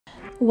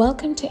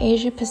Welcome to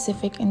Asia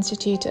Pacific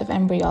Institute of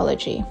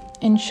Embryology,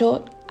 in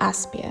short,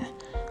 ASPIER,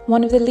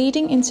 one of the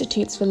leading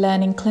institutes for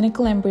learning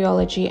clinical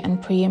embryology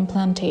and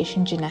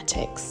pre-implantation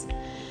genetics.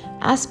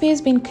 ASPIER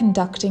has been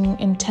conducting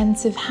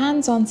intensive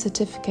hands-on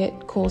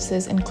certificate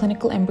courses in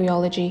clinical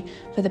embryology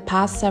for the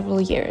past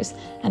several years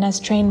and has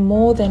trained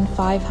more than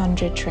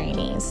 500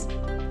 trainees.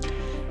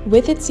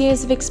 With its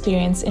years of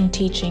experience in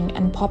teaching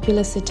and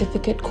popular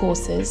certificate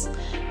courses,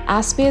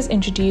 ASPIER has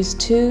introduced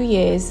 2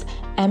 years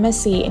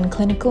MSc in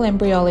Clinical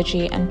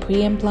Embryology and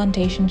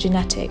Pre-implantation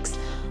Genetics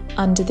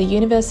under the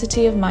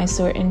University of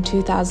Mysuru in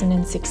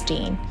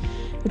 2016,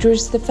 which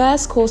was the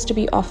first course to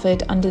be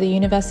offered under the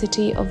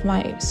University of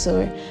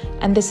Mysuru,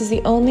 and this is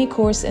the only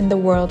course in the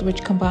world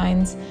which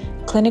combines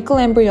clinical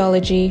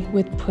embryology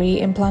with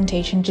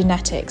pre-implantation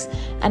genetics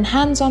and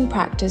hands-on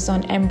practice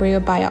on embryo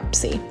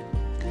biopsy.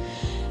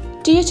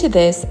 Due to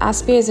this,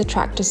 ASPIER has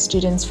attracted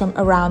students from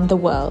around the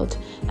world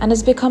and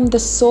has become the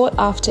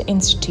sought-after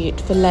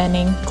institute for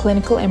learning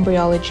clinical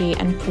embryology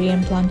and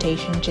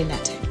pre-implantation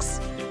genetics.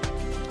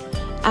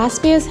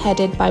 ASPIER is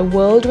headed by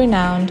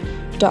world-renowned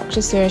Dr.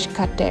 Suresh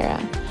Katera,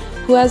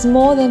 who has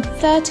more than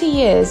 30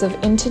 years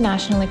of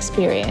international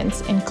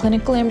experience in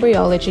clinical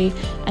embryology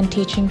and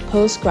teaching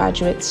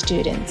postgraduate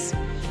students.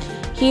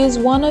 He is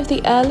one of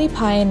the early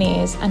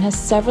pioneers and has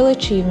several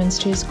achievements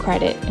to his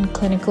credit in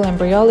clinical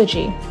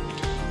embryology.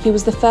 He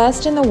was the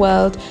first in the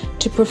world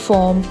to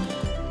perform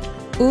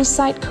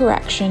oocyte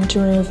correction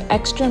to remove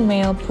extra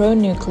male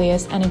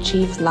pronucleus and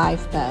achieve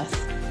live birth.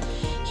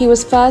 He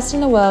was first in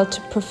the world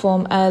to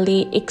perform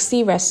early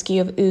ICSI rescue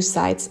of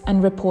oocytes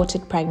and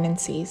reported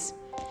pregnancies.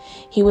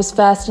 He was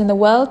first in the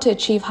world to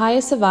achieve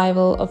higher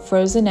survival of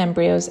frozen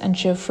embryos and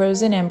show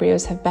frozen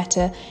embryos have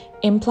better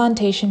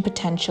implantation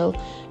potential,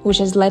 which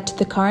has led to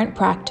the current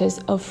practice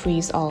of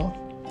freeze-all.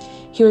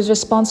 He was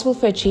responsible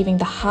for achieving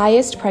the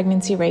highest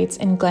pregnancy rates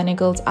in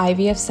Gleneagles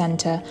IVF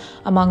Centre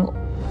among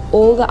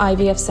all the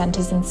IVF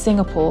centres in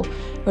Singapore,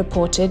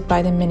 reported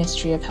by the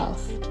Ministry of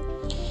Health.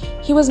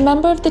 He was a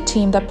member of the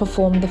team that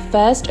performed the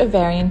first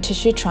ovarian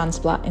tissue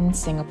transplant in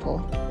Singapore.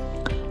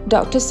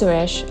 Dr.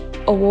 Suresh,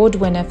 award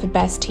winner for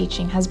best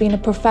teaching, has been a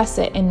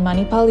professor in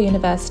Manipal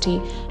University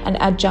and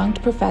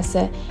adjunct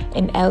professor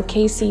in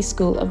LKC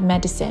School of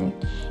Medicine,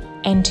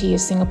 NTU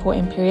Singapore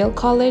Imperial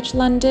College,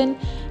 London,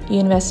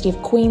 University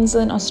of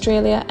Queensland,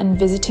 Australia, and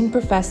visiting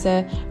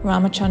professor,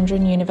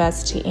 Ramachandran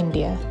University,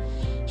 India.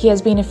 He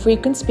has been a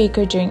frequent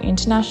speaker during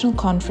international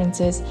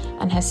conferences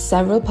and has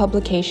several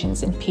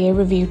publications in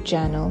peer-reviewed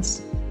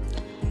journals.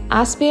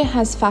 ASPIER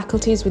has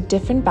faculties with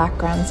different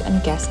backgrounds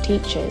and guest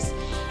teachers.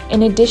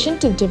 In addition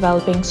to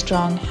developing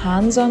strong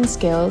hands-on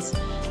skills,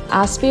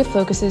 ASPIER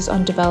focuses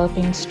on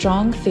developing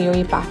strong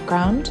theory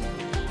background,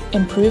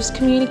 improves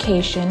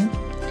communication,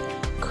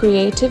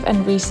 creative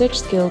and research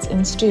skills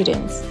in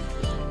students.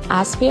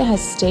 ASPIER has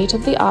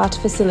state-of-the-art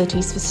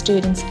facilities for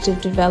students to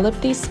develop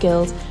these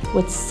skills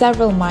with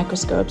several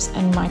microscopes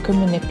and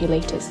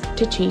micromanipulators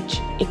to teach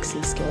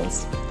ICSI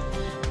skills.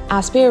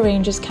 ASPIER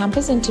arranges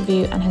campus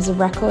interview and has a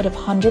record of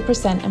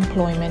 100%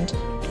 employment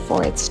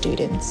for its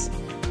students.